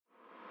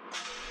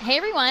Hey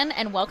everyone,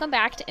 and welcome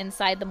back to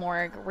Inside the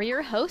Morgue. We're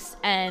your hosts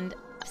and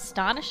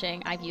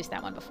astonishing, I've used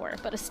that one before,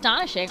 but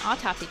astonishing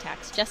autopsy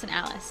techs, Jess and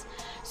Alice.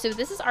 So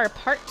this is our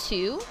part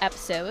 2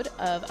 episode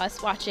of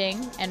us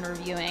watching and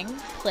reviewing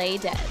Play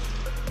Dead.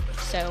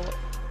 So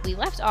we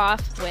left off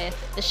with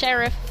the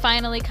sheriff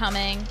finally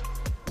coming,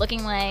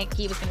 looking like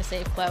he was going to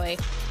save Chloe.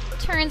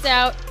 Turns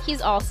out he's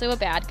also a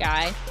bad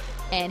guy,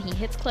 and he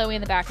hits Chloe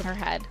in the back of her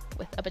head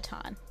with a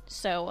baton.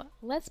 So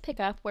let's pick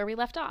up where we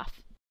left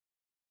off.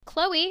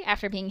 Chloe,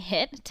 after being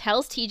hit,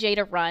 tells TJ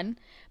to run,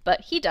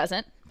 but he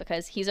doesn't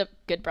because he's a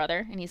good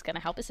brother and he's going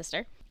to help his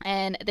sister.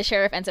 And the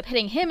sheriff ends up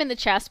hitting him in the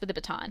chest with a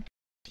baton.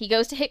 He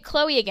goes to hit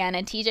Chloe again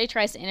and TJ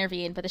tries to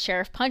intervene, but the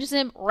sheriff punches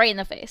him right in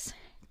the face.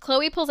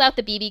 Chloe pulls out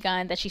the BB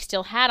gun that she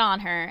still had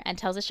on her and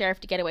tells the sheriff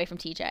to get away from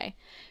TJ.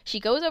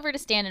 She goes over to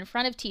stand in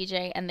front of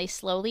TJ and they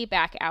slowly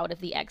back out of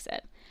the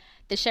exit.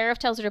 The sheriff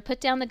tells her to put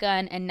down the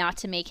gun and not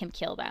to make him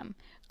kill them.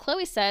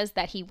 Chloe says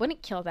that he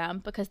wouldn't kill them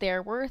because they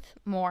are worth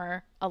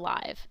more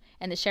alive,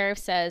 and the sheriff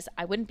says,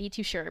 I wouldn't be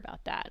too sure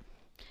about that.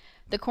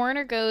 The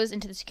coroner goes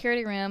into the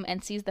security room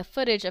and sees the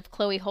footage of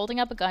Chloe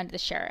holding up a gun to the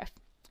sheriff.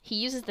 He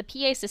uses the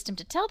PA system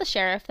to tell the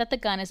sheriff that the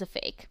gun is a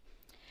fake.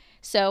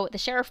 So the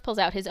sheriff pulls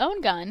out his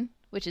own gun,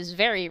 which is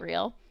very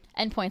real,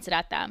 and points it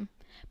at them.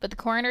 But the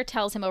coroner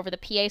tells him over the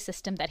PA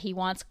system that he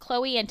wants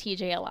Chloe and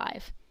TJ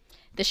alive.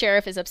 The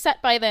sheriff is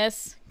upset by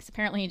this, because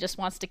apparently he just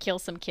wants to kill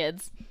some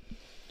kids.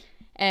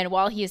 And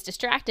while he is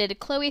distracted,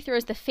 Chloe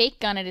throws the fake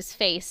gun at his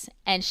face,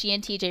 and she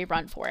and TJ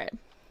run for it.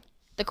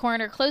 The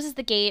coroner closes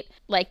the gate,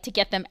 like to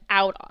get them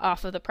out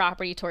off of the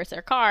property towards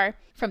their car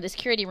from the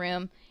security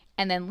room,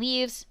 and then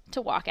leaves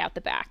to walk out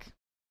the back.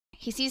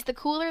 He sees the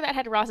cooler that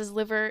had Ross's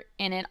liver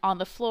in it on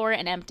the floor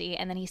and empty,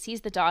 and then he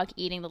sees the dog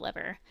eating the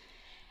liver.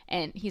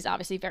 And he's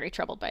obviously very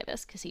troubled by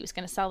this, because he was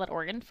going to sell that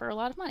organ for a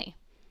lot of money.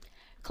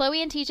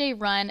 Chloe and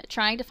TJ run,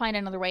 trying to find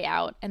another way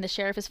out, and the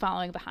sheriff is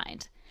following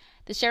behind.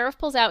 The sheriff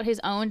pulls out his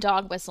own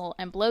dog whistle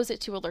and blows it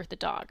to alert the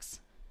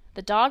dogs.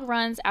 The dog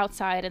runs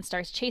outside and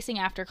starts chasing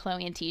after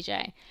Chloe and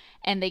TJ,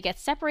 and they get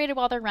separated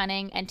while they're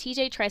running, and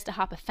TJ tries to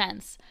hop a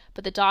fence,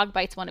 but the dog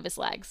bites one of his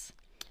legs.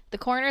 The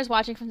coroner is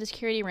watching from the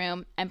security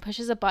room and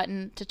pushes a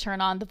button to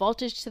turn on the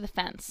voltage to the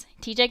fence.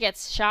 TJ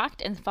gets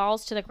shocked and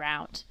falls to the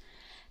ground.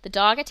 The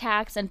dog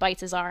attacks and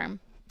bites his arm.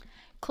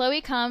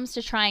 Chloe comes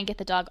to try and get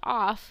the dog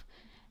off,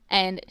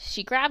 and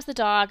she grabs the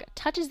dog,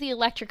 touches the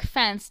electric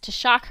fence to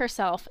shock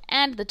herself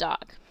and the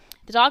dog.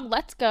 The dog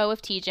lets go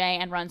of TJ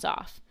and runs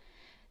off.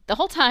 The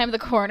whole time, the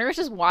coroner is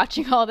just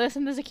watching all this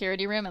in the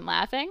security room and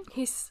laughing.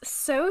 He's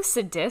so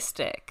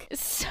sadistic.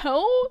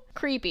 So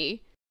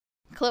creepy.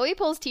 Chloe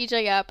pulls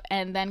TJ up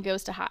and then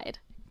goes to hide.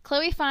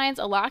 Chloe finds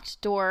a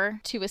locked door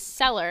to a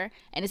cellar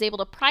and is able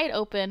to pry it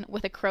open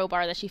with a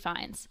crowbar that she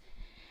finds.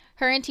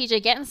 Her and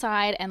TJ get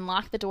inside and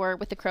lock the door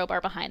with the crowbar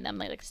behind them.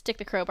 They stick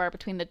the crowbar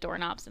between the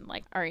doorknobs and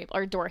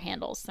or door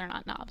handles. They're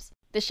not knobs.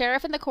 The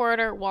sheriff and the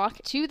coroner walk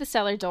to the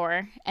cellar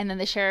door, and then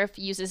the sheriff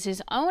uses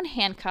his own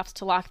handcuffs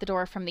to lock the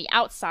door from the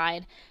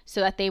outside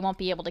so that they won't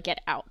be able to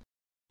get out.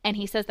 And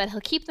he says that he'll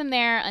keep them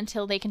there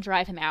until they can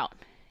drive him out.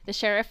 The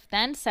sheriff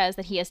then says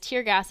that he has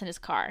tear gas in his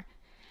car.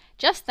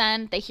 Just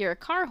then, they hear a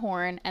car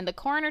horn, and the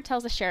coroner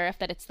tells the sheriff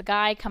that it's the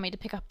guy coming to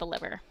pick up the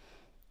liver.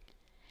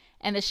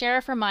 And the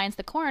sheriff reminds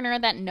the coroner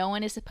that no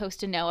one is supposed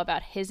to know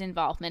about his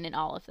involvement in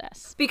all of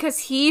this. Because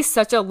he's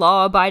such a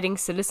law-abiding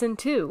citizen,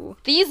 too.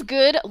 These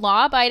good,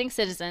 law-abiding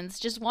citizens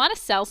just want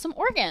to sell some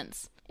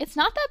organs. It's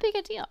not that big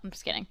a deal. I'm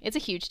just kidding. It's a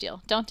huge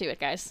deal. Don't do it,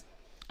 guys.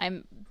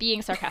 I'm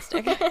being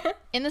sarcastic.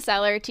 In the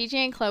cellar, TJ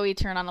and Chloe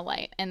turn on a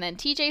light, and then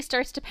TJ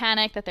starts to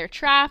panic that they're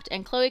trapped,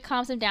 and Chloe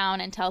calms him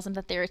down and tells him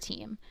that they're a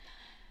team.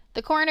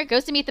 The coroner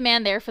goes to meet the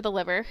man there for the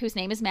liver, whose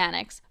name is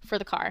Mannix, for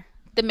the car.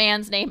 The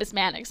man's name is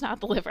Mannix,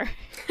 not the liver.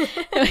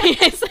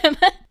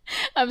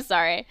 I'm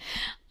sorry.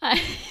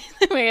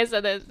 The way I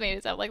said that made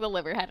it sound like the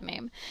liver had a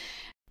name.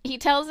 He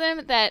tells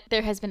him that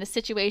there has been a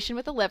situation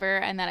with the liver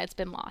and that it's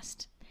been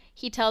lost.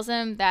 He tells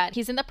him that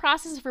he's in the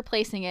process of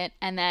replacing it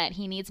and that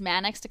he needs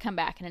Mannix to come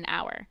back in an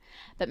hour.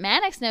 But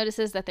Mannix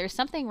notices that there's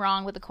something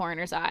wrong with the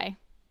coroner's eye,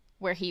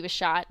 where he was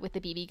shot with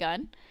the BB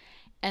gun,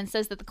 and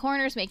says that the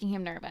coroner is making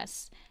him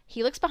nervous.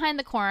 He looks behind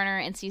the coroner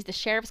and sees the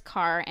sheriff's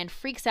car and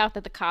freaks out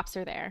that the cops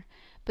are there.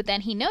 But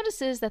then he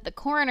notices that the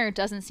coroner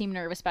doesn't seem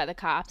nervous by the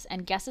cops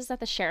and guesses that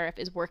the sheriff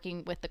is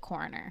working with the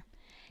coroner.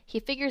 He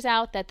figures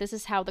out that this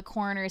is how the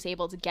coroner is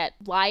able to get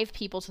live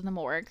people to the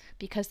morgue,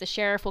 because the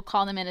sheriff will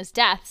call them in as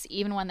deaths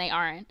even when they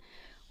aren't,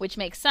 which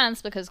makes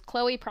sense because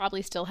Chloe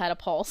probably still had a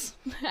pulse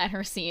at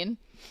her scene.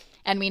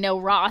 And we know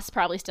Ross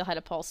probably still had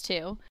a pulse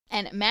too.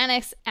 And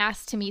Mannix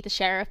asks to meet the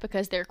sheriff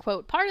because they're,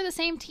 quote, part of the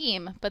same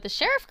team. But the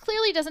sheriff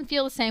clearly doesn't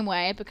feel the same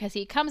way because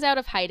he comes out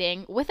of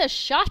hiding with a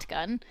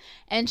shotgun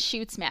and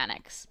shoots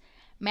Mannix.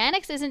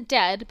 Mannix isn't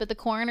dead, but the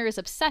coroner is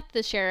upset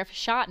the sheriff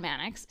shot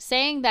Mannix,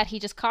 saying that he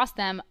just cost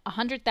them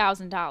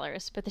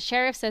 $100,000. But the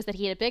sheriff says that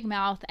he had a big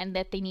mouth and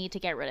that they need to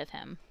get rid of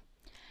him.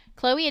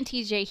 Chloe and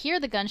TJ hear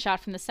the gunshot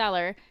from the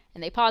cellar,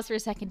 and they pause for a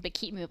second but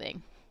keep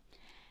moving.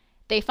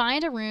 They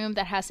find a room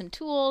that has some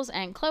tools,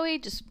 and Chloe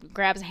just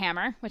grabs a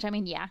hammer, which, I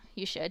mean, yeah,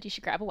 you should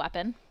grab a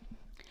weapon.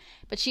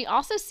 But she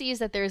also sees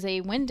that there's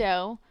a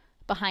window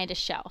behind a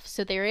shelf.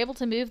 So they're able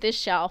to move this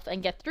shelf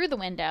and get through the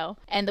window.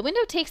 And the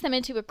window takes them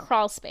into a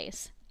crawl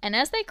space. And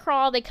as they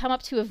crawl, they come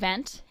up to a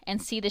vent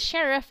and see the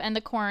sheriff and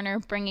the coroner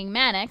bringing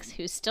Mannix,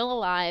 who's still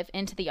alive,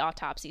 into the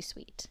autopsy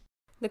suite.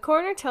 The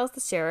coroner tells the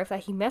sheriff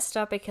that he messed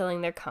up by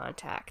killing their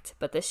contact,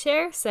 but the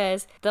sheriff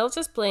says they'll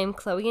just blame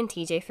Chloe and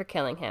TJ for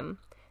killing him.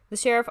 The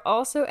sheriff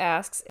also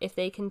asks if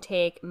they can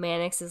take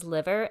Mannix's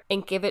liver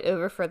and give it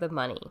over for the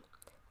money.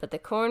 But the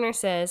coroner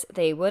says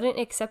they wouldn't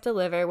accept a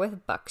liver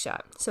with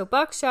buckshot. So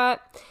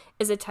buckshot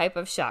is a type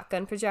of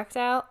shotgun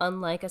projectile.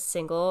 Unlike a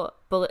single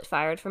bullet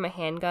fired from a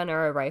handgun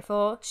or a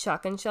rifle,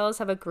 shotgun shells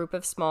have a group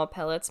of small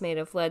pellets made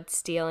of lead,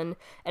 steel, and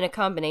a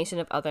combination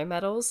of other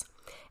metals.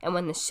 And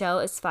when the shell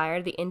is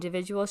fired, the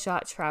individual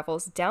shot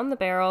travels down the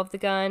barrel of the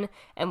gun,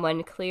 and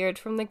when cleared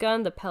from the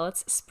gun, the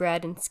pellets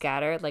spread and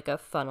scatter like a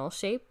funnel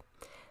shape.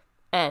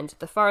 And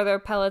the farther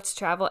pellets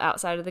travel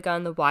outside of the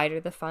gun, the wider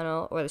the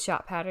funnel or the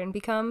shot pattern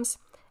becomes.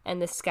 And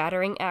the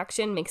scattering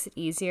action makes it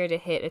easier to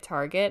hit a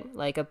target,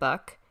 like a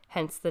buck,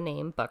 hence the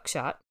name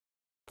buckshot.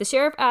 The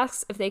sheriff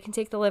asks if they can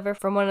take the liver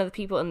from one of the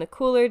people in the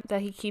cooler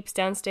that he keeps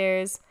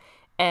downstairs,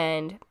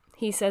 and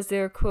he says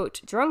they're,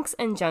 quote, drunks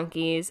and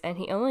junkies, and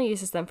he only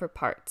uses them for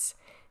parts.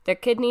 Their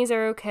kidneys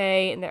are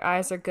okay, and their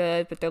eyes are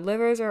good, but their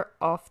livers are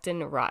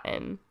often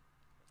rotten.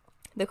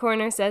 The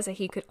coroner says that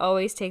he could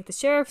always take the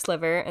sheriff's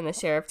liver, and the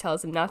sheriff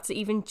tells him not to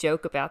even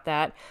joke about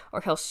that,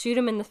 or he'll shoot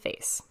him in the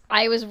face.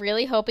 I was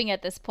really hoping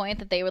at this point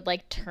that they would,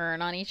 like,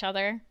 turn on each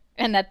other,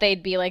 and that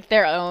they'd be, like,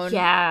 their own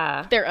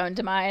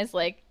demise.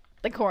 Like,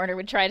 the coroner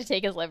would try to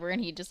take his liver, and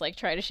he'd just, like,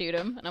 try to shoot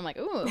him. And I'm like,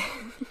 ooh,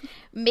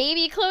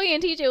 maybe Chloe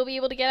and TJ will be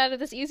able to get out of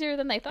this easier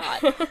than they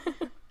thought.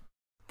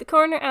 The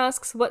coroner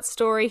asks what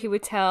story he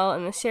would tell,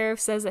 and the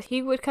sheriff says that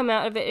he would come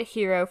out of it a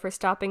hero for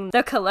stopping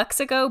the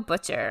Calexico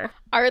butcher.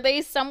 Are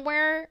they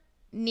somewhere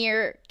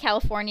near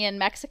California and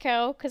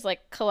Mexico? Because,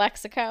 like,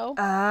 Calexico.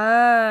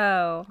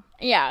 Oh.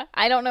 Yeah,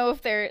 I don't know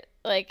if they're,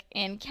 like,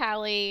 in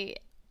Cali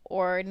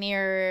or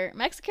near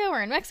Mexico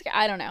or in Mexico.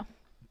 I don't know.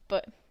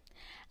 But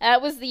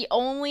that was the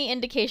only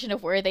indication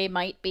of where they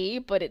might be,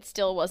 but it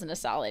still wasn't a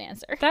solid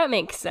answer. That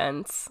makes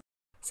sense.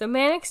 So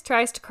Mannix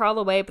tries to crawl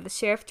away, but the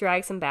sheriff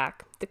drags him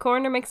back. The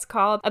coroner makes a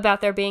call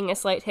about there being a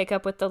slight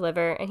hiccup with the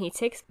liver, and he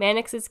takes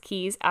Mannix's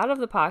keys out of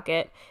the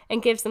pocket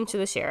and gives them to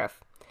the sheriff.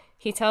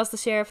 He tells the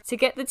sheriff to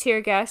get the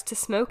tear gas to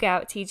smoke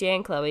out TJ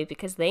and Chloe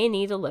because they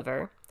need a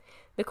liver.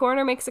 The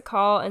coroner makes a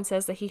call and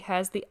says that he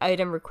has the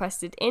item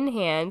requested in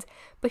hand,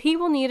 but he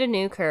will need a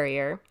new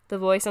courier. The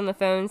voice on the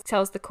phone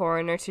tells the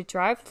coroner to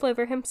drive the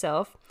liver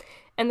himself,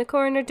 and the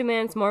coroner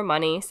demands more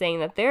money, saying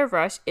that their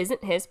rush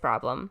isn't his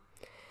problem.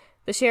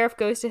 The sheriff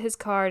goes to his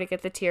car to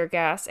get the tear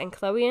gas, and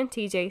Chloe and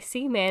TJ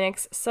see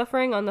Mannix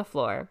suffering on the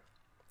floor.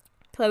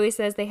 Chloe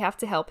says they have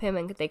to help him,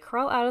 and they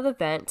crawl out of the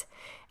vent,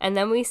 and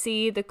then we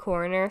see the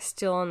coroner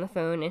still on the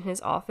phone in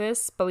his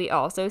office, but we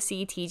also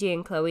see TJ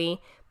and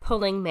Chloe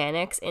pulling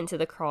Mannix into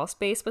the crawl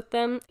space with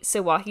them.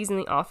 So while he's in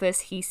the office,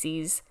 he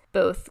sees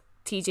both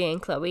TJ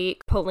and Chloe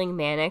pulling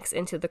Mannix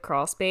into the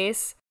crawl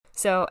space.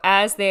 So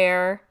as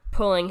they're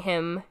pulling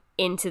him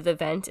into the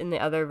vent in the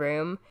other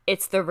room,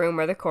 it's the room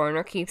where the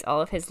coroner keeps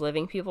all of his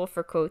living people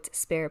for, quote,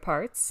 spare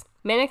parts.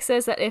 Mannix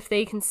says that if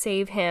they can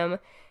save him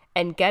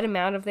and get him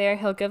out of there,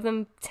 he'll give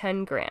them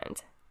 10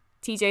 grand.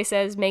 TJ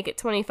says make it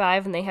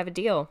 25 and they have a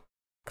deal.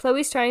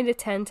 Chloe's trying to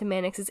tend to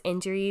Mannix's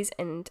injuries,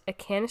 and a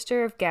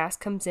canister of gas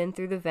comes in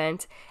through the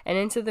vent and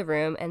into the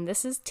room, and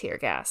this is tear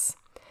gas.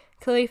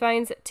 Chloe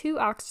finds 2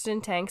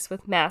 oxygen tanks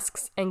with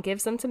masks and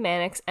gives them to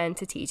Mannix and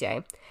to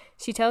TJ.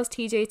 She tells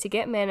TJ to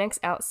get Mannix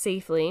out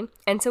safely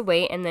and to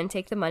wait and then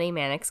take the money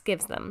Mannix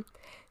gives them.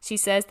 She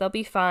says they'll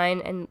be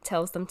fine and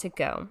tells them to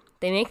go.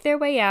 They make their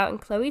way out,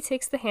 and Chloe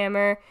takes the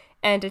hammer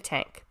and a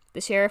tank.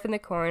 The sheriff and the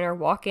coroner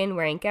walk in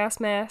wearing gas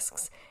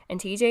masks,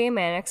 and TJ and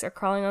Mannix are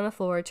crawling on the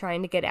floor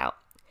trying to get out.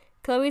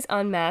 Chloe's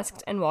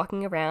unmasked and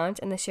walking around,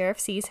 and the sheriff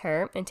sees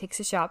her and takes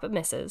a shot but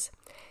misses.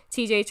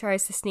 TJ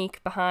tries to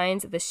sneak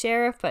behind the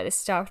sheriff but is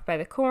stopped by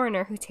the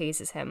coroner, who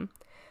tases him.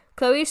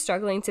 Chloe is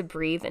struggling to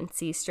breathe and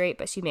see straight,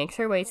 but she makes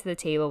her way to the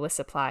table with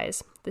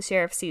supplies. The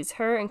sheriff sees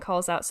her and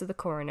calls out to the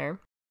coroner.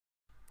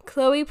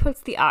 Chloe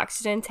puts the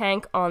oxygen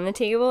tank on the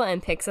table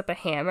and picks up a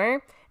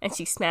hammer, and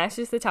she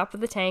smashes the top of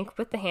the tank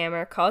with the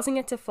hammer, causing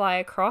it to fly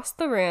across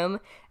the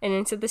room and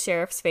into the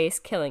sheriff's face,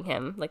 killing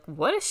him. Like,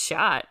 what a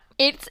shot.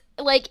 It's,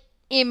 like,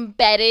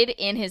 embedded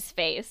in his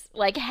face.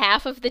 Like,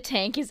 half of the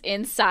tank is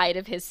inside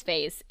of his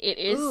face. It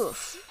is...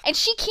 Oof. And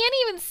she can't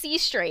even see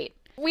straight.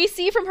 We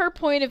see from her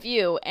point of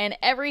view, and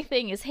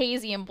everything is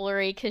hazy and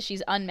blurry because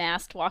she's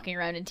unmasked walking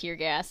around in tear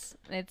gas.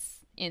 It's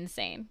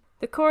insane.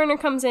 The coroner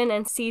comes in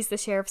and sees the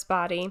sheriff's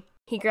body.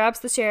 He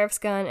grabs the sheriff's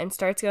gun and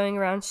starts going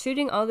around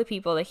shooting all the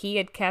people that he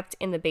had kept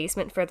in the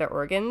basement for their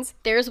organs.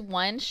 There's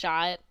one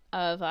shot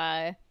of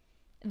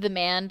the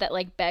man that,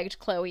 like, begged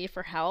Chloe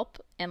for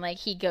help, and, like,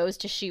 he goes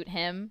to shoot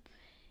him.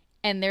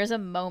 And there's a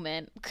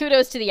moment,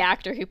 kudos to the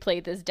actor who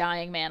played this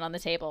dying man on the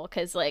table,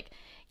 because, like,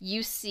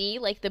 you see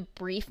like the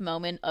brief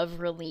moment of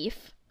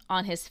relief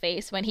on his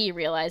face when he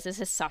realizes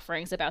his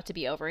suffering's about to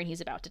be over and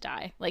he's about to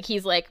die. Like,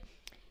 he's like,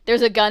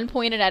 there's a gun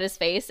pointed at his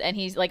face and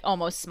he's like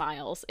almost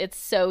smiles. It's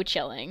so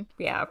chilling.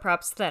 Yeah,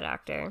 props to that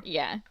actor.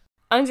 Yeah.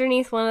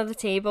 Underneath one of the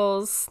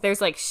tables,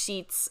 there's like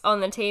sheets on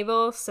the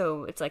table,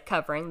 so it's like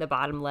covering the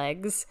bottom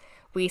legs.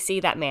 We see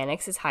that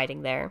Mannix is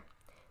hiding there.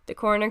 The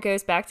coroner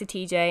goes back to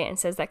TJ and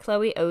says that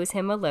Chloe owes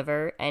him a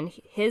liver and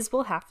his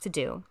will have to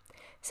do.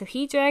 So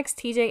he drags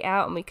TJ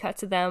out and we cut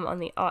to them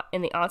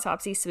in the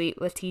autopsy suite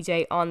with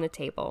TJ on the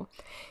table.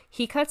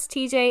 He cuts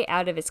TJ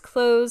out of his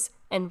clothes,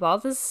 and while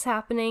this is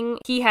happening,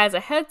 he has a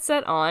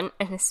headset on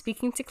and is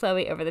speaking to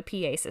Chloe over the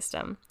PA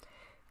system.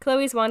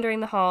 Chloe's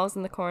wandering the halls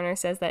and the coroner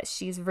says that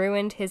she's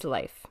ruined his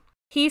life.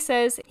 He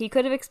says he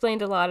could have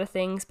explained a lot of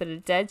things, but a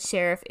dead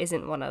sheriff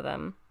isn't one of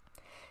them.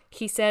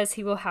 He says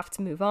he will have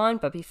to move on,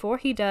 but before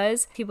he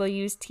does, he will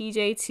use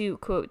TJ to,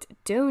 quote,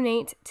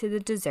 donate to the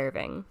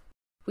deserving.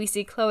 We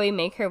see Chloe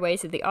make her way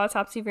to the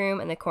autopsy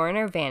room and the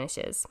coroner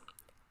vanishes.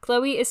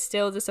 Chloe is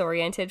still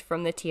disoriented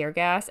from the tear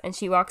gas and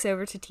she walks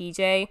over to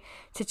TJ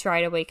to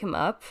try to wake him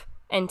up.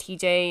 And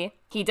TJ,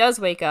 he does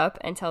wake up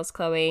and tells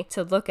Chloe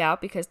to look out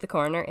because the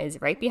coroner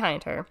is right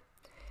behind her.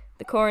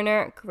 The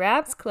coroner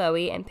grabs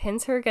Chloe and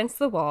pins her against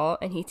the wall,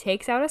 and he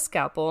takes out a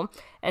scalpel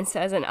and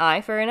says an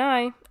eye for an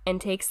eye, and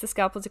takes the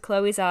scalpel to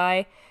Chloe's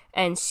eye,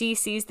 and she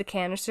sees the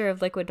canister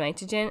of liquid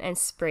nitrogen and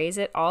sprays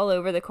it all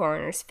over the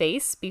coroner's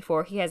face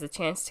before he has a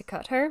chance to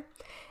cut her.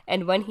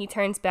 And when he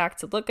turns back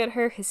to look at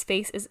her, his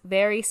face is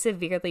very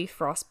severely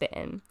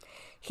frostbitten.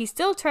 He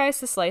still tries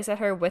to slice at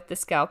her with the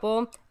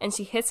scalpel, and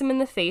she hits him in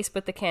the face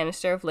with the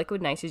canister of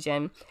liquid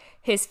nitrogen.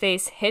 His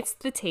face hits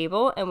the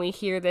table, and we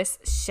hear this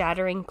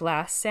shattering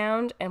glass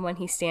sound, and when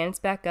he stands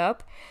back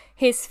up,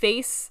 his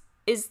face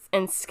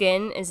and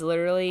skin is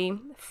literally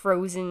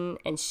frozen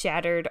and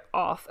shattered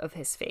off of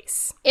his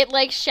face. It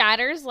like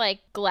shatters like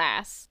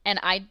glass, and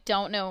I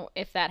don't know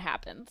if that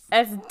happens.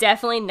 That's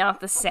definitely not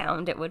the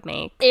sound it would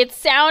make. It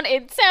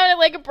sounded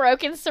like a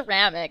broken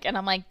ceramic, and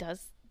I'm like,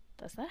 does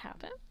that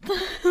happen? Like,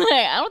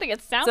 I don't think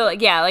it sounds. So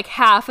like, yeah, like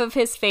half of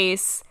his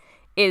face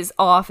is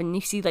off, and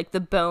you see like the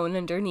bone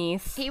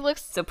underneath. He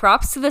looks. So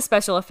props to the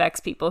special effects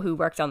people who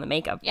worked on the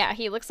makeup. Yeah,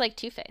 he looks like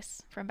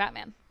Two-Face from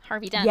Batman.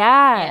 Harvey Dent.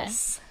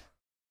 Yes. Yeah.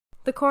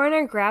 The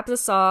coroner grabs a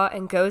saw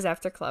and goes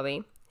after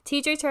Chloe.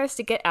 TJ tries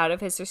to get out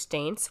of his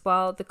restraints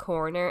while the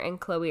coroner and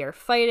Chloe are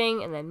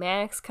fighting, and then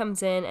Mannix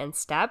comes in and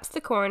stabs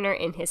the coroner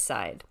in his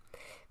side.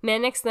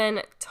 Mannix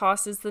then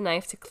tosses the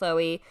knife to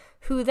Chloe,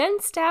 who then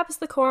stabs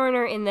the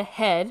coroner in the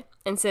head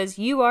and says,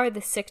 "You are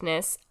the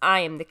sickness, I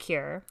am the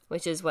cure,"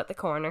 which is what the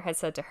coroner had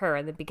said to her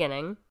in the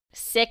beginning.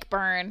 Sick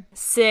burn.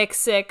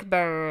 Sick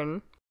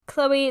burn.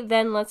 Chloe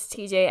then lets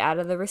TJ out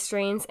of the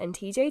restraints, and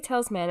TJ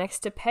tells Mannix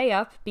to pay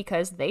up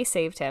because they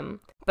saved him.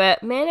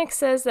 But Mannix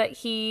says that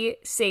he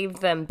saved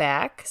them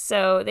back,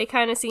 so they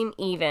kind of seem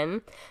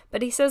even.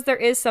 But he says there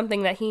is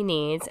something that he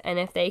needs, and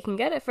if they can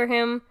get it for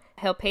him,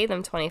 he'll pay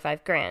them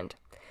 $25,000.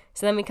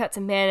 So then we cut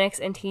to Mannix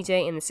and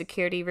TJ in the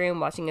security room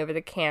watching over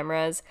the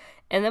cameras,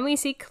 and then we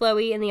see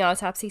Chloe in the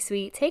autopsy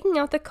suite taking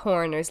out the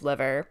coroner's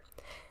liver.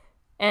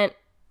 And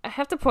I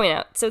have to point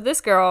out, so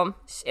this girl,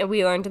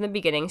 we learned in the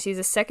beginning, she's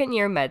a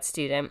second-year med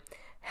student.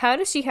 How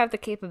does she have the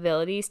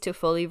capabilities to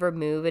fully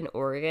remove an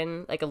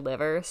organ, like a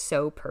liver,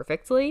 so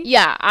perfectly?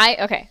 Yeah,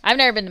 I've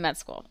never been to med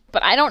school,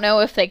 but I don't know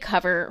if they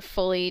cover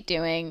fully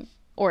doing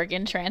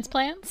organ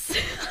transplants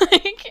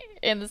like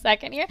in the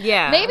second year.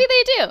 Yeah. Maybe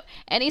they do.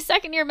 Any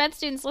second-year med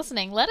students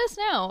listening, let us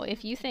know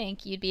if you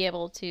think you'd be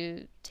able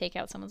to take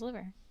out someone's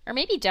liver. Or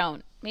maybe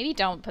don't. Maybe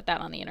don't put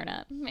that on the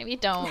internet. Maybe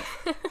don't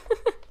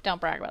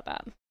brag about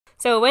that.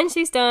 So when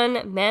she's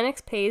done,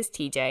 Mannix pays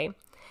TJ.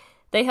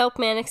 They help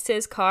Mannix to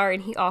his car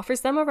and he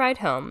offers them a ride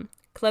home.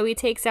 Chloe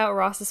takes out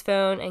Ross's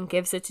phone and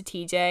gives it to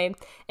TJ.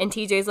 And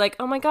TJ's like,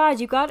 "Oh my god,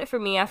 you got it for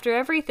me after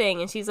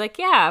everything." And she's like,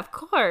 "Yeah, of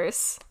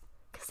course."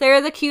 Because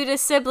they're the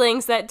cutest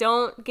siblings that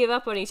don't give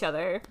up on each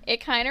other.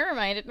 It kind of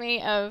reminded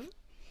me of,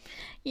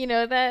 you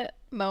know, that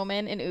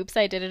moment in Oops,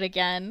 I Did It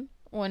Again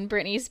when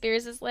Britney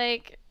Spears is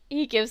like,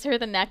 he gives her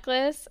the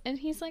necklace, and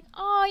he's like,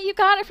 "Oh, you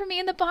got it for me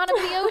in the bottom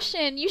of the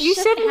ocean. You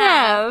shouldn't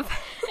have."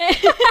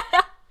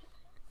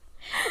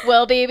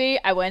 Well, baby,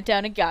 I went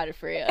down and got it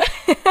for you.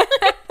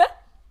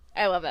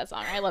 I love that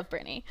song. I love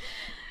Britney.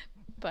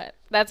 But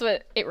that's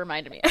what it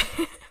reminded me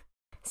of.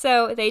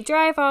 So they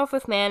drive off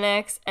with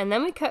Mannix, and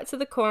then we cut to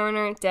the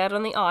coroner dead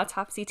on the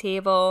autopsy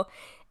table.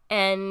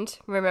 And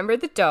remember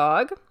the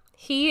dog?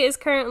 He is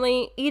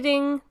currently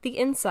eating the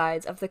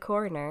insides of the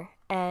coroner.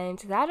 And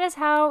that is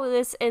how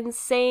this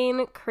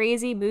insane,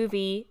 crazy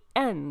movie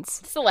ends.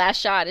 It's the last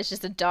shot. It's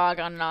just a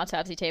dog on an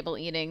autopsy table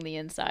eating the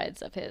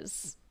insides of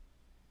his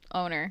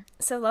owner.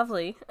 So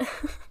lovely.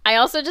 I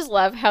also just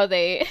love how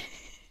they...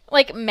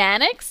 Like,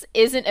 Mannix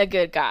isn't a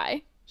good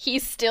guy.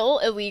 He's still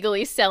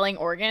illegally selling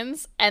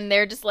organs, and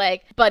they're just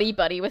like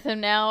buddy with him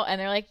now, and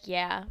they're like,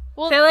 "Yeah."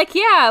 Well, they're like,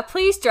 "Yeah,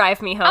 please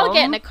drive me home. I'll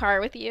get in a car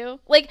with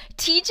you." Like,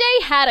 TJ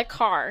had a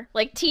car.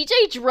 Like,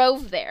 TJ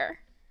drove there.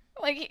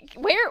 Like,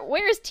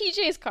 where is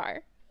TJ's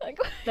car? Like,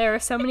 There are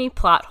so many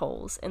plot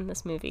holes in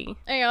this movie.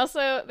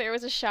 there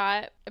was a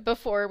shot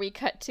before we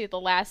cut to the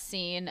last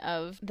scene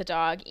of the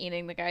dog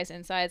eating the guy's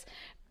insides.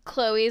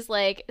 Chloe's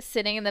like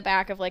sitting in the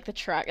back of like the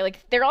truck.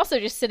 Like they're also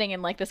just sitting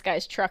in like this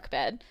guy's truck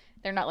bed.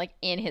 They're not like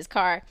in his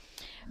car.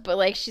 But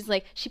like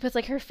she puts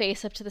like her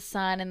face up to the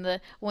sun and the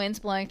wind's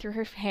blowing through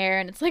her hair,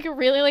 and it's like a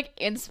really like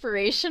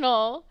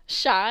inspirational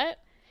shot.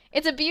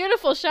 It's a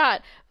beautiful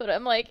shot, but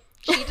I'm like,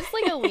 she just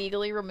like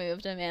illegally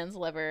removed a man's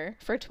liver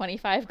for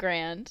 25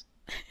 grand.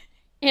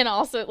 And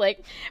also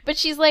like, but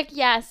she's like,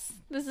 yes,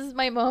 this is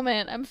my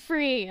moment. I'm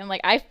free. And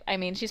like, I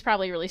mean, she's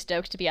probably really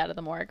stoked to be out of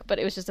the morgue, but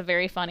it was just a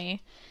very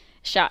funny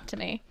shot to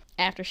me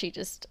after she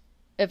just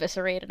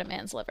eviscerated a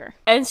man's liver.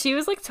 And she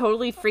was like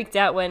totally freaked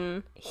out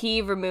when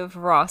he removed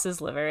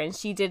Ross's liver, and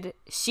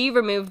she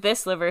removed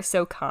this liver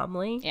so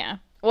calmly. Yeah.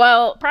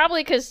 Well,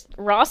 probably because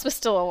Ross was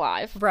still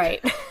alive.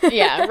 Right.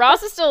 Yeah,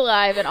 Ross is still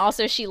alive, and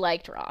also she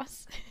liked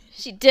Ross.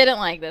 She didn't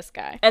like this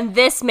guy. And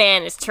this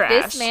man is trash.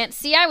 This man,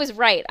 see, I was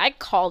right. I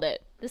called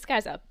it. This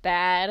guy's a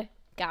bad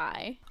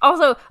guy.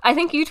 Also, I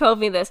think you told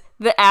me this.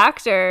 The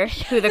actor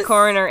who the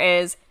coroner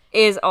is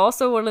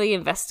also one of the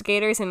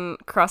investigators in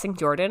Crossing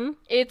Jordan.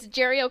 It's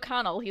Jerry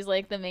O'Connell. He's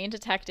like the main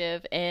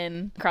detective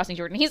in Crossing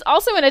Jordan. He's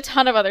also in a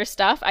ton of other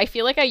stuff. I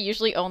feel like I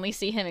usually only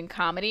see him in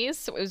comedies,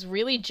 so it was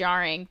really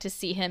jarring to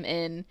see him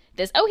in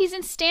this. Oh, he's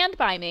in Stand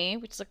By Me,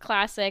 which is a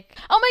classic.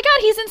 Oh my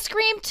god, he's in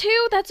Scream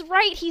 2. That's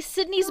right. He's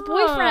Sydney's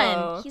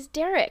boyfriend. He's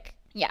Derek.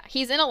 Yeah,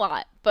 he's in a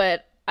lot,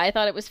 but I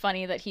thought it was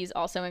funny that he's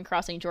also in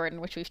Crossing Jordan,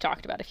 which we've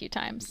talked about a few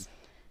times.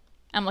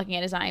 I'm looking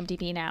at his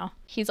IMDb now.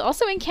 He's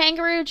also in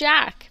Kangaroo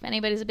Jack, if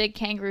anybody's a big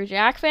Kangaroo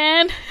Jack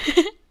fan.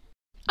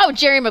 Oh,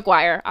 Jerry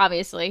Maguire,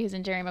 obviously. He's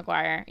in Jerry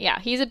Maguire. Yeah,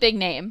 he's a big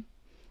name.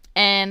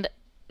 And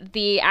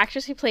the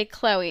actress who played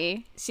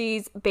Chloe...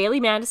 She's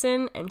Bailey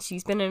Madison, and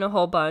she's been in a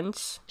whole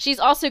bunch. She's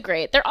also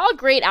great. They're all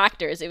great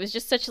actors. It was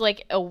just such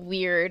like a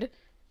weird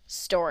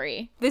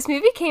story. This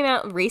movie came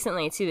out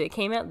recently, too. It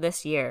came out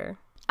this year.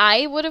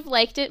 I would have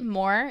liked it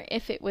more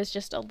if it was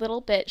just a little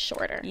bit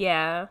shorter.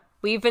 Yeah.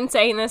 We've been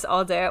saying this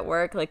all day at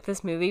work. Like,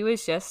 this movie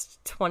was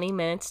just 20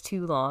 minutes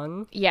too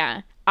long.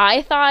 Yeah.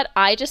 I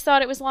just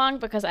thought it was long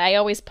because I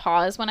always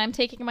pause when I'm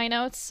taking my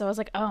notes. So I was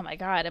like, oh my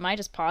God, am I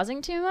just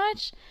pausing too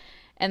much?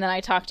 And then I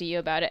talked to you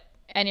about it.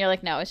 And you're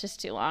like, no, it's just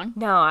too long.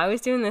 No, I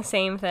was doing the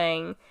same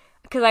thing.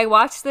 Because I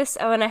watched this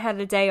when I had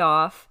a day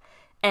off.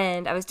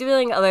 And I was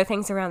doing other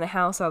things around the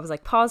house. So I was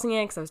like pausing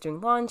it because I was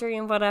doing laundry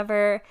and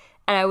whatever.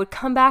 And I would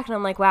come back and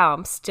I'm like, wow,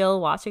 I'm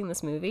still watching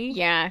this movie.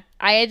 Yeah,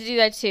 I had to do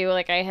that too.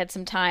 Like, I had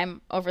some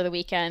time over the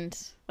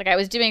weekend. Like, I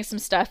was doing some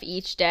stuff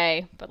each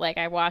day, but like,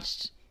 I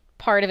watched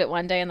part of it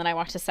one day and then I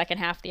watched the second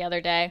half the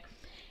other day.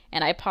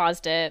 And I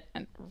paused it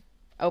and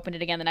opened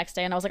it again the next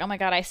day. And I was like, oh my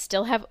God, I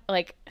still have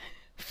like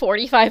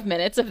 45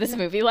 minutes of this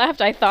movie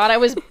left. I thought I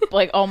was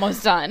like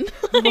almost done.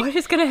 What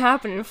is going to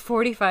happen in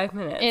 45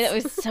 minutes? It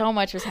was so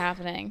much was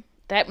happening.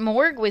 That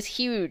morgue was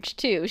huge,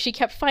 too. She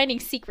kept finding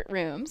secret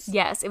rooms.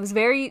 Yes, it was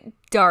very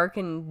dark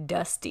and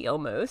dusty,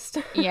 almost.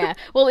 Yeah.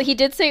 Well, he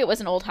did say it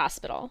was an old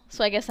hospital,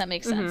 so I guess that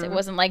makes sense. It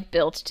wasn't, like,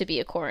 built to be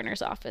a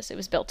coroner's office. It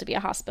was built to be a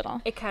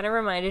hospital. It kind of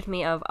reminded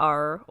me of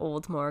our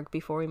old morgue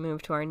before we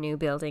moved to our new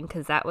building,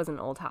 because that was an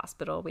old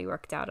hospital we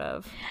worked out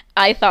of.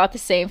 I thought the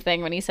same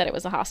thing when he said it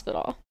was a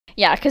hospital.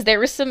 Yeah, because there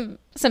were some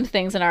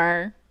things in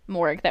our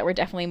morgue that were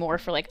definitely more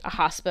for, like, a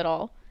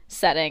hospital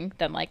setting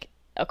than, like,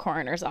 a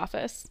coroner's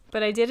office.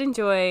 But I did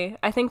enjoy,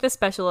 I think, the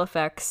special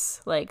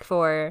effects, like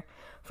for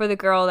the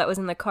girl that was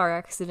in the car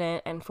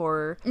accident and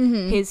for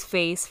his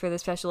face for the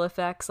special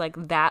effects,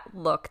 like that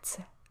looked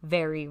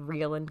very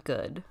real and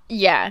good.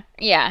 Yeah.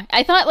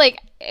 I thought like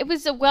it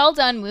was a well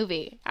done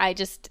movie.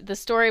 The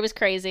story was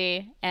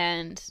crazy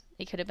and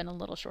it could have been a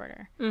little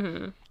shorter.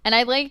 Mm-hmm. And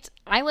I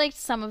liked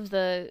some of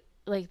the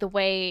like the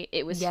way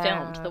it was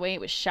filmed, the way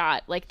it was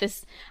shot. Like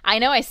this, I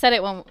know I said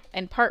it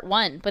in part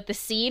 1, but the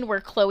scene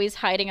where Chloe's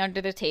hiding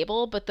under the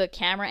table, but the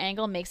camera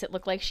angle makes it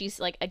look like she's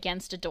like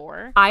against a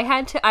door. I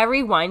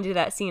rewinded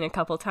that scene a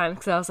couple times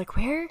because I was like,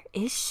 where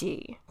is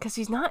she? Because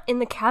she's not in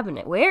the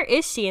cabinet. Where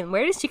is she? And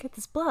where did she get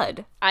this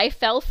blood? I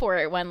fell for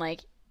it when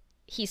like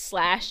he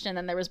slashed and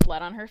then there was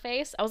blood on her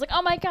face. I was like,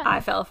 oh my God. I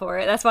fell for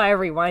it. That's why I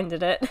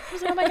rewinded it. I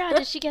was like, oh my God,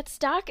 did she get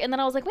stuck? And then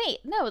I was like, wait,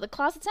 no, the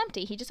closet's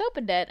empty. He just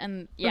opened it.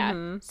 And yeah.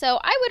 Mm-hmm.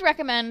 So I would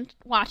recommend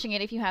watching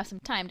it if you have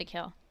some time to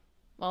kill.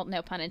 Well,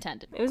 no pun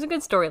intended. It was a good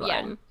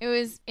storyline. Yeah, it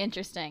was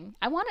interesting.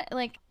 I want to,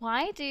 like,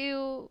 why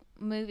do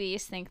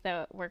movies think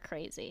that we're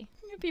crazy?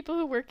 People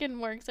who work in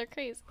morgues are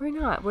crazy. We're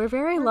not. We're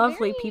very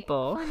lovely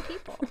people. Fun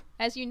people,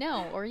 as you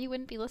know, or you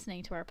wouldn't be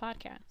listening to our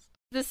podcast.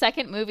 The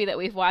second movie that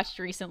we've watched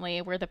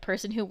recently where the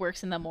person who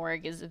works in the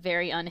morgue is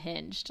very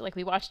unhinged. Like,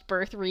 we watched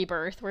Birth,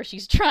 Rebirth, where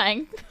she's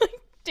trying, like,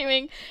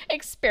 doing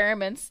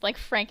experiments like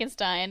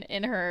Frankenstein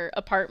in her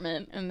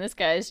apartment, and this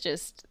guy's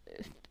just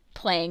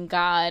playing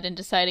God and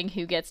deciding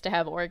who gets to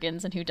have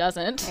organs and who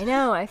doesn't. I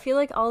know. I feel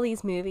like all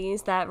these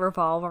movies that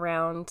revolve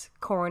around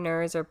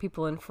coroners or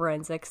people in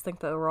forensics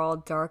think that we're all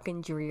dark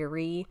and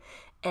dreary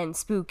and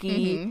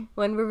spooky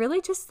when we're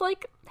really just,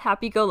 like,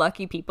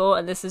 happy-go-lucky people,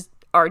 and this is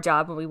our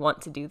job and we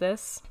want to do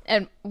this.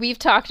 And we've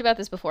talked about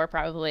this before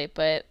probably,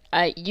 but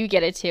you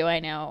get it too, I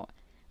know.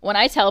 When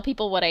I tell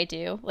people what I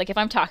do, like if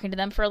I'm talking to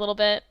them for a little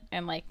bit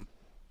and like,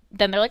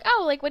 then they're like,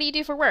 oh, like what do you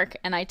do for work?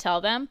 And I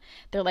tell them,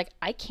 they're like,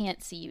 I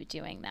can't see you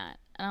doing that.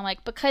 And I'm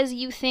like, because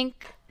you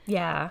think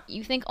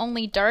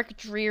only dark,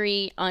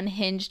 dreary,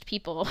 unhinged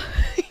people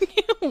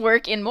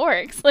work in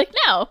morgues. Like,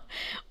 no,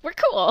 we're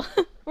cool.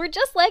 We're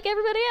just like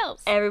everybody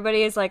else.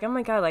 Everybody is like, oh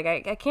my God, like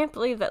I can't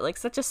believe that like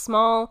such a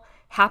small,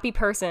 happy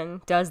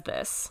person does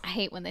this. I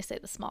hate when they say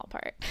the small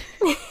part.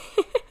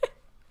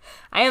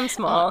 I am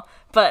small,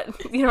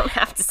 but you don't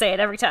have to say it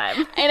every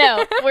time. I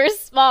know. We're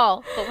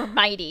small, but we're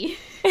mighty.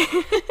 There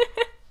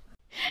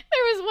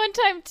was one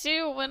time,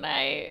 too, when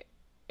I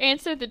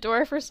answered the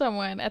door for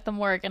someone at the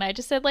morgue, and I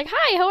just said, like,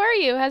 hi, how are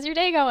you? How's your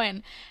day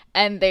going?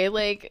 And they,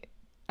 like,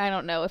 I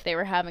don't know if they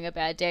were having a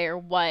bad day or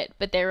what,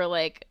 but they were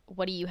like,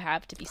 what do you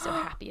have to be so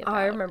happy about? Oh,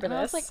 I remember and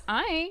this. I was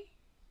like,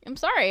 I'm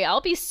sorry.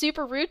 I'll be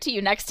super rude to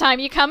you next time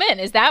you come in.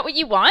 Is that what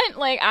you want?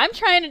 Like, I'm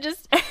trying to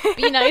just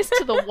be nice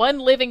to the one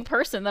living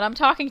person that I'm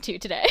talking to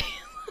today.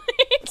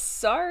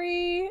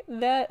 Sorry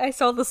that I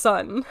saw the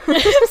sun.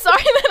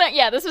 Sorry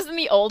that this was in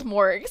the old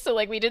morgue. So,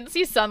 like, we didn't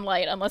see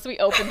sunlight unless we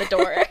opened the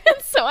door.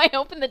 So I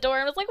opened the door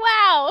and was like,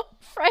 wow,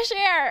 fresh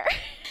air.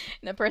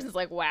 And the person's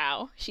like,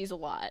 wow, she's a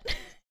lot.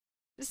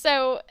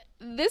 So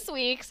this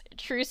week's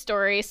true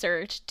story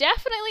search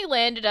definitely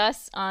landed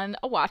us on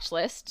a watch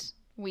list.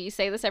 We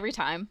say this every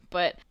time,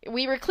 but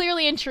we were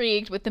clearly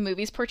intrigued with the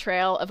movie's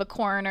portrayal of a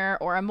coroner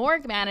or a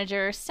morgue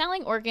manager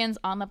selling organs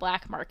on the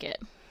black market.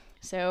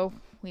 So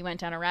we went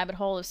down a rabbit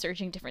hole of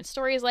searching different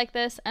stories like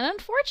this, and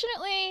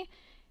unfortunately,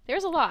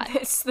 there's a lot.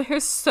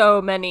 There's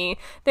so many.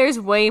 There's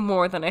way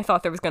more than I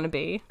thought there was going to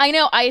be. I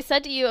know. I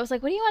said to you, I was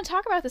like, what do you want to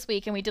talk about this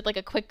week? And we did like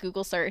a quick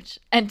Google search,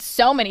 and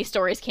so many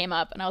stories came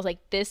up, and I was like,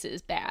 this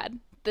is bad.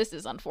 This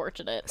is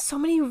unfortunate. So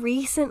many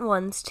recent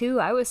ones, too.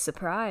 I was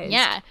surprised.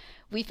 Yeah.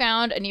 We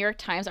found a New York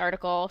Times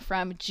article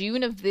from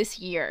June of this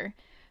year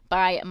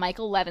by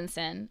Michael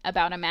Levinson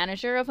about a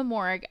manager of a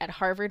morgue at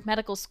Harvard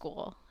Medical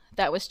School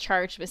that was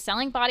charged with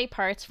selling body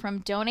parts from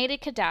donated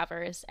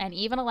cadavers and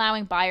even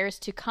allowing buyers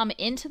to come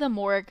into the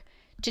morgue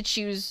to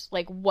choose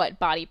like what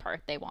body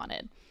part they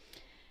wanted,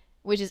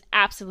 which is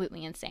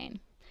absolutely insane.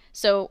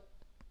 So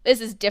this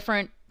is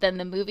different than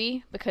the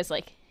movie because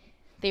like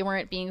they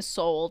weren't being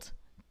sold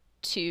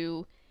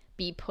to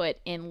be put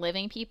in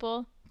living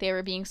people. They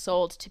were being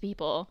sold to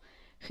people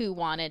who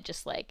wanted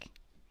just like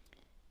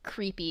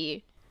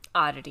creepy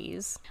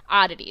oddities.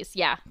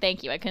 Yeah,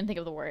 thank you. I couldn't think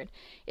of the word.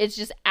 It's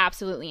just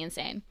absolutely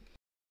insane.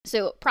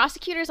 So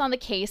prosecutors on the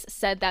case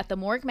said that the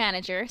morgue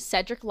manager,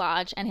 Cedric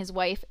Lodge, and his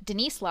wife,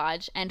 Denise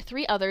Lodge, and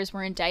 3 others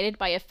were indicted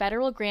by a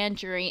federal grand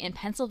jury in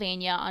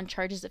Pennsylvania on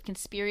charges of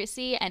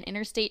conspiracy and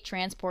interstate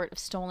transport of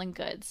stolen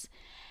goods.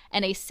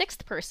 And a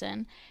 6th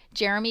person,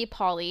 Jeremy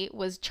Pauley,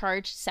 was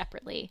charged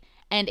separately.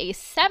 And a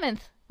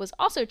 7th was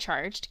also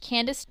charged,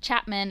 Candace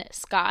Chapman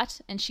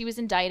Scott, and she was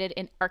indicted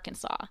in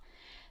Arkansas.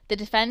 The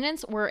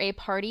defendants were a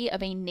party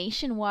of a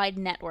nationwide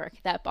network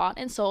that bought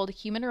and sold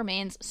human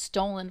remains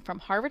stolen from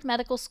Harvard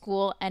Medical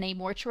School and a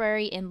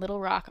mortuary in Little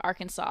Rock,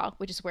 Arkansas,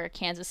 which is where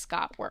Kansas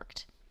Scott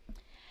worked.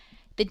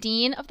 The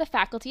Dean of the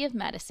Faculty of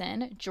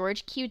Medicine,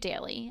 George Q.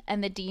 Daly,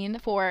 and the Dean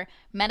for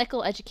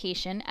Medical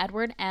Education,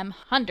 Edward M.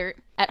 Hundert,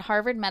 at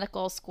Harvard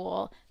Medical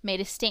School made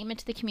a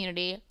statement to the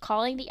community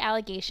calling the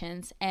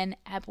allegations an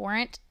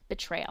abhorrent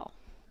betrayal.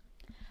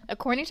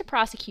 According to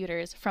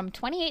prosecutors, from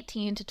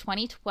 2018 to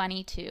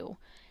 2022,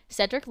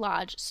 Cedric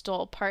Lodge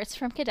stole parts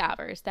from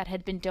cadavers that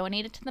had been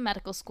donated to the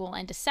medical school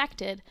and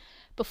dissected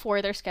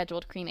before their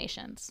scheduled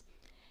cremations.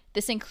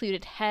 This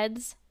included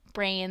heads,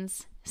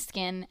 brains,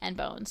 skin, and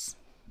bones.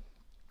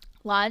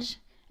 Lodge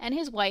and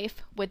his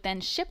wife would then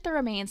ship the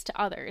remains to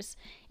others,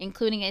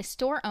 including a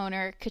store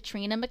owner,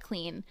 Katrina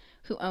McLean,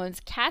 who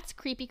owns Cat's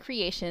Creepy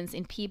Creations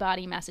in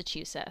Peabody,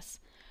 Massachusetts.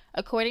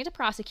 According to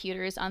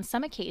prosecutors, on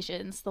some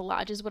occasions, the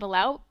lodges would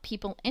allow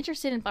people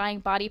interested in buying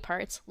body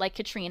parts, like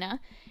Katrina,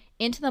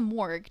 into the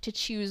morgue to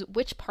choose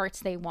which parts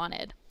they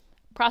wanted.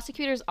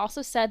 Prosecutors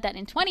also said that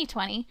in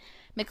 2020,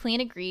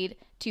 McLean agreed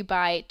to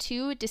buy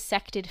 2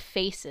 dissected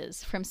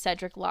faces from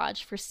Cedric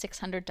Lodge for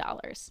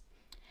 $600.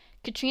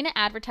 Katrina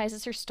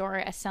advertises her store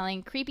as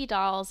selling creepy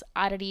dolls,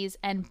 oddities,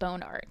 and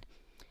bone art.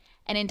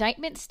 An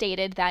indictment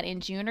stated that in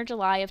June or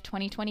July of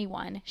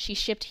 2021, she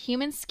shipped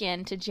human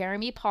skin to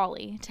Jeremy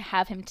Pauley to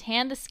have him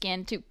tan the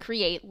skin to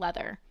create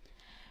leather.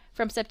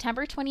 From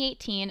September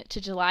 2018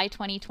 to July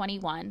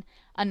 2021,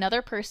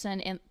 another person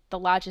in the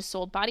lodge's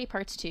sold body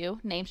parts to,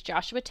 named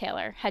Joshua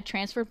Taylor, had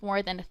transferred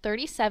more than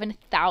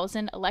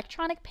 37,000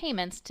 electronic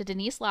payments to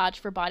Denise Lodge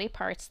for body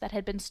parts that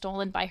had been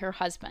stolen by her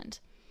husband.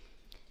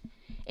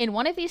 In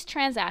one of these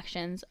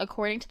transactions,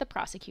 according to the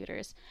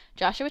prosecutors,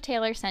 Joshua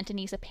Taylor sent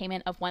Denise a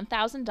payment of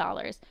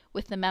 $1,000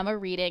 with the memo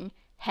reading,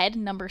 head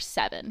number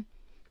 7.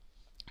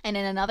 And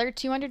in another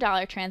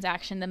 $200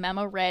 transaction, the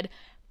memo read,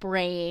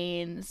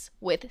 Braiiiiiins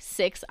with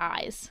 6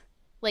 eyes.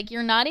 Like,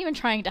 you're not even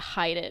trying to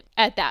hide it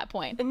at that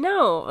point.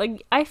 No,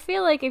 like, I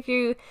feel like if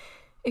you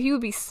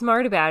would be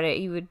smart about it,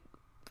 you would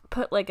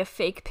put like a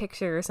fake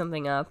picture or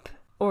something up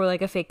or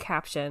like a fake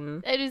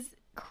caption. It is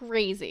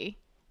crazy.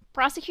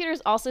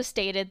 Prosecutors also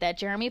stated that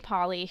Jeremy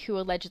Pauley, who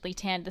allegedly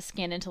tanned the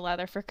skin into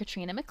leather for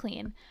Katrina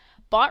McLean,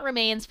 bought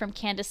remains from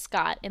Candace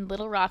Scott in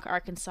Little Rock,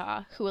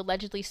 Arkansas, who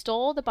allegedly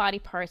stole the body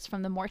parts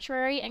from the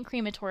mortuary and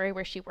crematory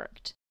where she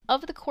worked.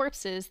 Of the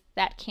corpses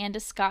that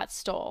Candace Scott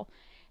stole,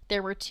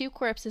 there were 2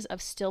 corpses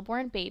of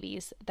stillborn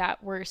babies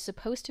that were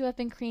supposed to have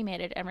been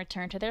cremated and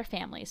returned to their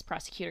families,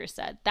 prosecutors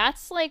said.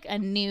 That's like a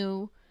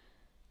new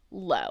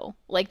low.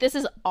 Like, this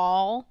is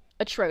all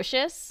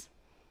atrocious,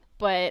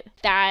 but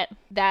that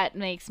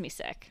makes me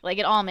sick. Like,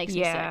 it all makes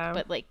me sick,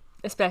 but like,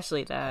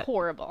 especially that.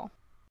 Horrible.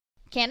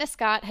 Candace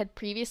Scott had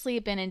previously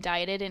been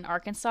indicted in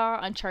Arkansas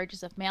on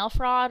charges of mail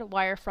fraud,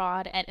 wire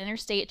fraud, and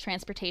interstate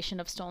transportation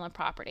of stolen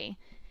property.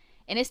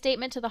 In a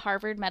statement to the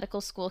Harvard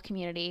Medical School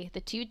community,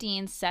 the 2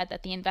 deans said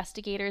that the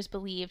investigators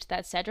believed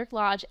that Cedric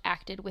Lodge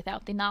acted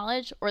without the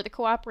knowledge or the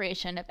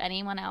cooperation of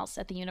anyone else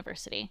at the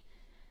university.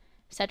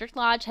 Cedric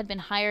Lodge had been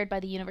hired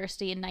by the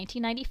university in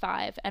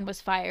 1995 and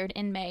was fired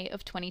in May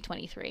of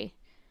 2023.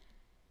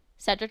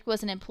 Cedric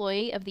was an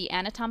employee of the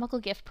Anatomical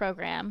Gift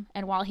Program,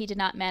 and while he did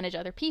not manage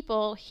other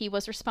people, he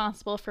was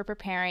responsible for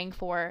preparing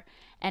for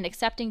and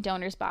accepting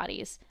donors'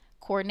 bodies,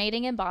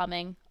 coordinating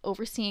embalming,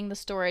 overseeing the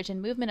storage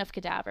and movement of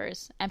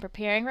cadavers, and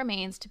preparing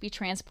remains to be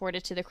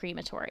transported to the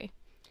crematory.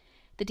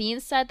 The dean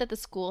said that the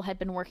school had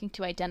been working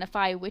to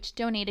identify which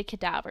donated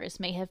cadavers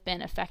may have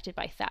been affected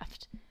by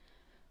theft.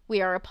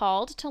 We are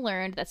appalled to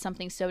learn that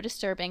something so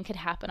disturbing could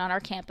happen on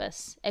our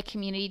campus, a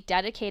community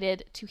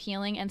dedicated to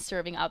healing and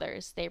serving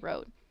others, they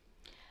wrote.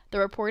 The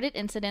reported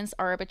incidents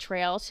are a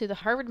betrayal to the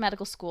Harvard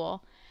Medical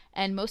School,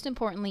 and most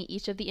importantly,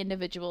 each of the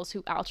individuals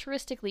who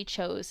altruistically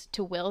chose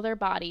to will their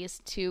bodies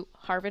to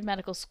Harvard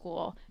Medical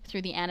School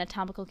through the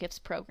Anatomical Gifts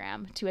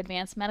Program to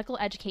advance medical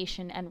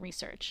education and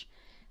research.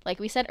 Like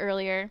we said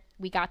earlier,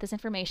 we got this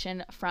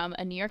information from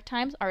a New York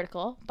Times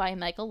article by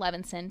Michael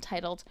Levinson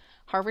titled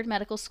Harvard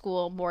Medical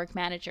School Morgue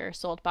Manager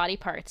Sold Body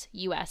Parts,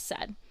 U.S.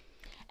 said.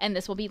 And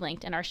this will be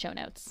linked in our show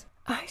notes.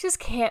 I just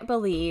can't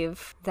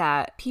believe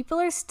that people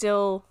are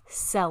still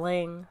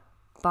selling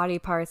body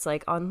parts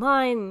like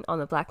online on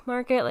the black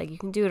market. Like, you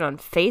can do it on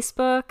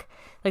Facebook.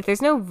 Like,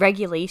 there's no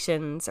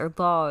regulations or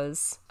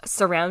laws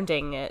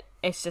surrounding it.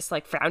 It's just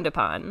like frowned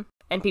upon,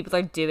 and people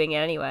are doing it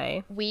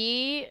anyway.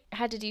 We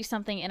had to do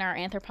something in our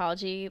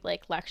anthropology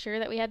like lecture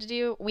that we had to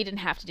do. We didn't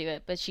have to do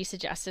it, but she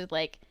suggested,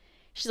 like,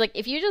 she's like,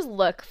 if you just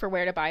look for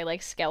where to buy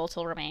like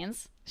skeletal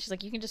remains, she's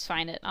like, you can just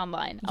find it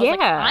online. I was like,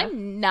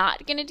 I'm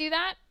not gonna do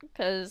that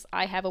because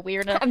I have a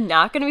weird. I'm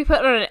not gonna be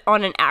put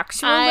on an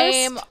actual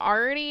list. I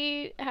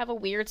already have a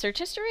weird search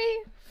history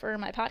for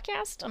my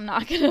podcast. I'm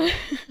not gonna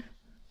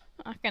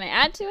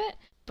add to it.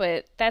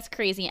 But that's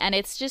crazy, and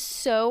it's just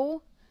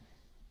so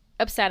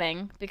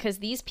upsetting because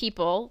these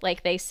people,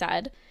 like they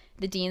said,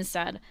 the dean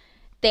said,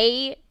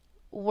 they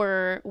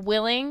were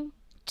willing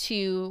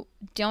to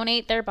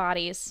donate their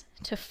bodies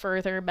to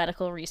further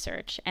medical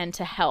research and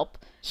to help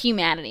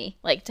humanity,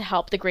 like to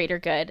help the greater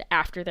good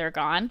after they're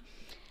gone.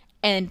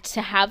 And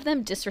to have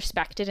them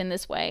disrespected in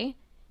this way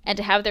and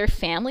to have their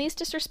families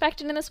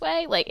disrespected in this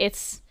way, like,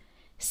 it's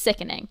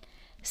sickening.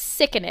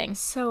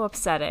 So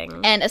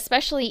upsetting. And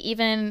especially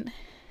even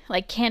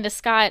like Candace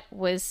Scott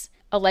was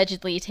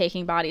allegedly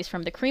taking bodies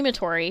from the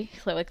crematory.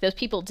 So like those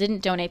people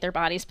didn't donate their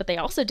bodies, but they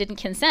also didn't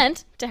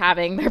consent to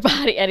having their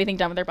body, anything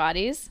done with their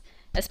bodies.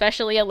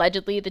 Especially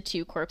allegedly the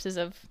 2 corpses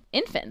of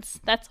infants.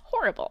 That's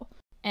horrible.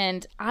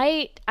 And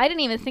I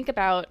didn't even think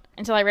about,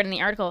 until I read in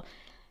the article,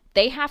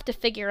 they have to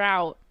figure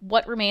out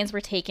what remains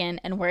were taken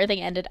and where they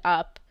ended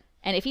up.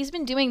 And if he's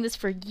been doing this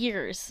for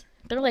years,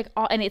 they're like,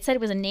 and it said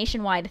it was a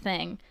nationwide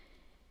thing.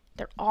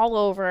 They're all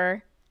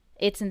over.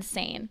 It's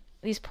insane.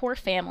 These poor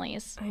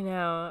families. I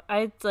know.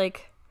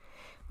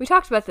 We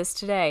talked about this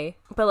today,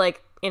 but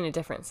like in a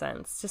different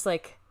sense. Just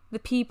like the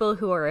people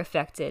who are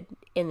affected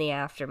in the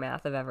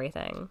aftermath of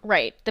everything.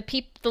 Right. The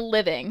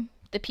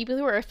people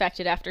who are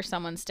affected after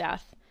someone's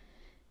death.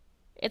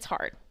 It's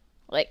hard.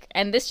 Like,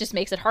 and this just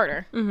makes it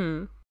harder.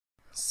 Mm-hmm.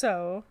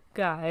 So,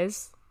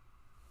 guys,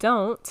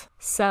 don't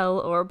sell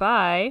or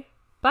buy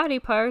body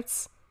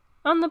parts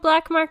on the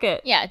black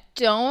market. Yeah,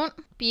 don't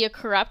be a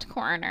corrupt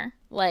coroner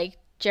like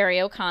Jerry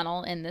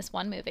O'Connell in this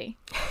one movie.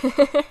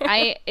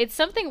 It's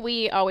something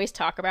we always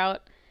talk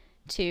about,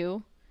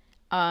 too.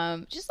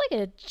 Just like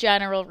a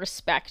general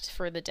respect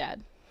for the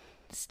dead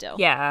still.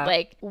 Yeah.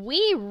 Like,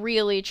 we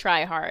really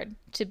try hard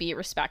to be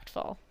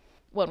respectful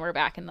when we're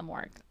back in the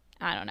morgue.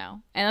 I don't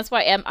know. And that's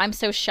why I'm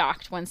so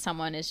shocked when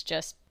someone is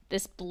just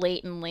this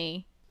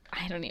blatantly,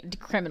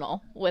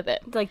 criminal with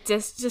it. Like,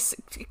 just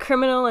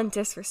criminal and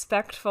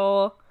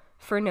disrespectful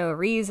for no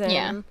reason.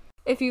 Yeah.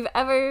 If you've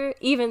ever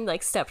even,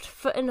 like, stepped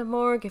foot in a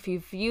morgue, if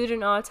you've viewed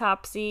an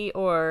autopsy,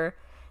 or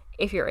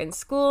if you're in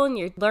school and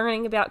you're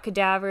learning about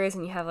cadavers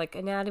and you have, like,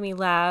 anatomy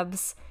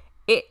labs,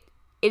 it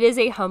is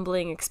a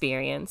humbling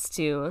experience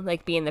to,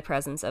 like, be in the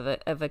presence of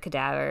a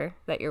cadaver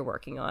that you're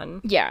working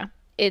on. Yeah.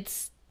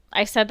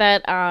 I said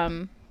that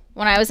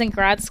when I was in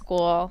grad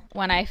school,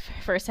 when I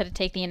first had to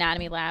take the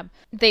anatomy lab,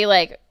 they,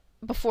 like,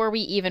 before we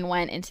even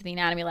went into the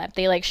anatomy lab,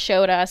 they like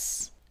showed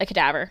us a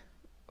cadaver.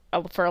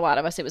 For a lot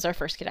of us, it was our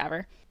first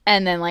cadaver.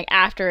 And then like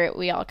after it,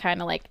 we all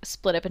kind of like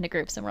split up into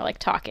groups and we're like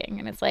talking.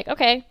 And it's like,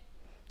 okay,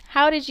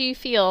 how did you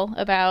feel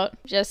about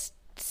just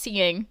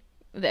seeing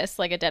this,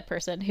 like a dead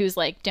person who's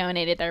like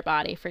donated their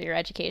body for your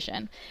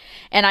education?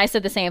 And I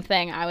said the same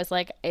thing. I was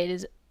like, it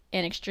is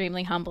an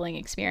extremely humbling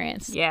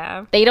experience.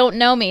 Yeah. They don't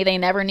know me. They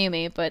never knew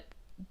me, but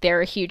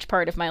they're a huge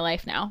part of my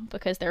life now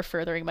because they're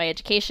furthering my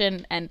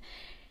education. And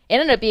it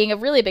ended up being a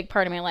really big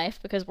part of my life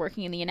because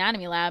working in the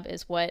anatomy lab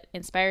is what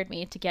inspired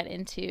me to get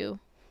into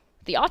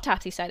the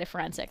autopsy side of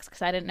forensics,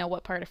 because I didn't know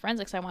what part of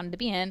forensics I wanted to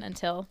be in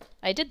until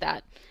I did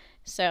that.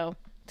 So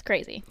it's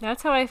crazy.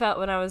 That's how I felt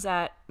when I was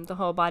at the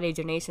whole body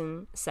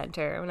donation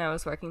center. When I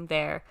was working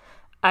there,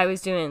 I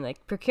was doing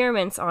like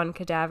procurements on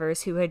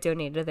cadavers who had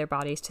donated their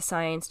bodies to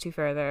science to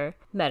further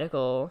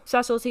medical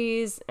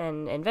specialties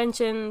and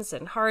inventions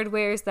and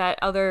hardwares that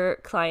other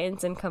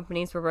clients and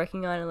companies were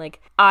working on. And like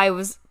I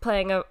was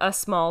playing a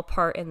small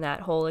part in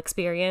that whole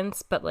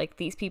experience, but like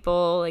these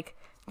people, like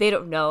they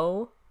don't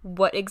know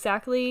what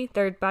exactly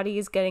their body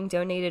is getting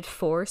donated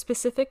for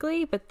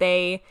specifically, but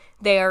they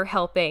are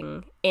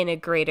helping in a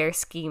greater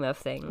scheme of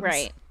things.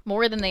 Right.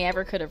 More than they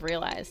ever could have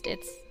realized.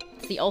 It's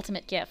the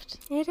ultimate gift.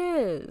 It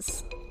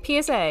is.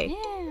 PSA.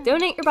 Yeah.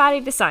 Donate your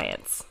body to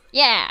science.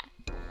 Yeah.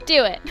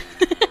 Do it.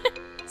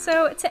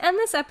 So, to end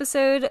this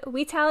episode,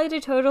 we tallied a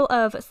total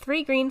of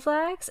 3 green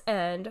flags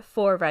and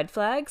 4 red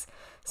flags.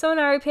 So, in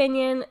our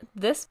opinion,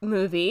 this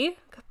movie,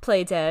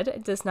 Play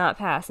Dead, does not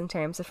pass in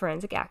terms of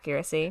forensic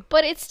accuracy.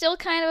 But it's still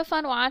kind of a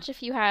fun watch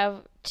if you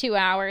have 2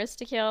 hours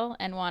to kill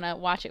and want to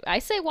watch it. I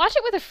say watch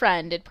it with a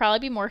friend. It'd probably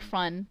be more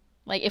fun.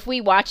 Like, if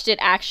we watched it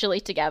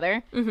actually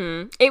together.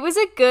 Mm-hmm. It was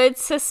a good,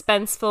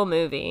 suspenseful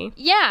movie.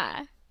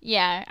 Yeah.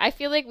 Yeah. I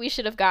feel like we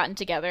should have gotten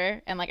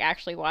together and, like,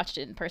 actually watched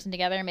it in person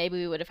together. Maybe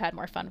we would have had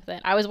more fun with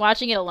it. I was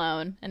watching it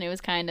alone, and it was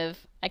kind of...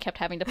 I kept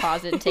having to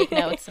pause it and take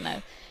notes.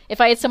 And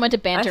if I had someone to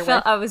banter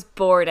with... I was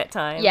bored at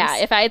times. Yeah,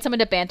 if I had someone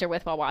to banter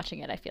with while watching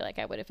it, I feel like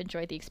I would have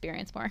enjoyed the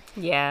experience more.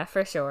 Yeah,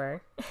 for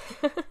sure.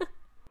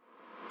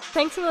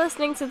 Thanks for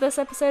listening to this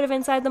episode of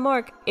Inside the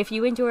Morgue. If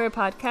you enjoy our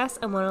podcast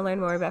and want to learn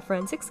more about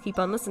forensics, keep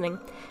on listening.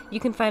 You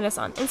can find us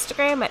on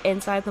Instagram at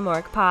Inside the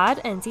Morgue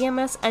Pod and DM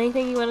us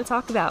anything you want to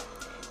talk about.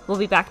 We'll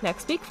be back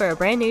next week for a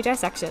brand new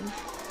dissection.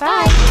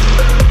 Bye!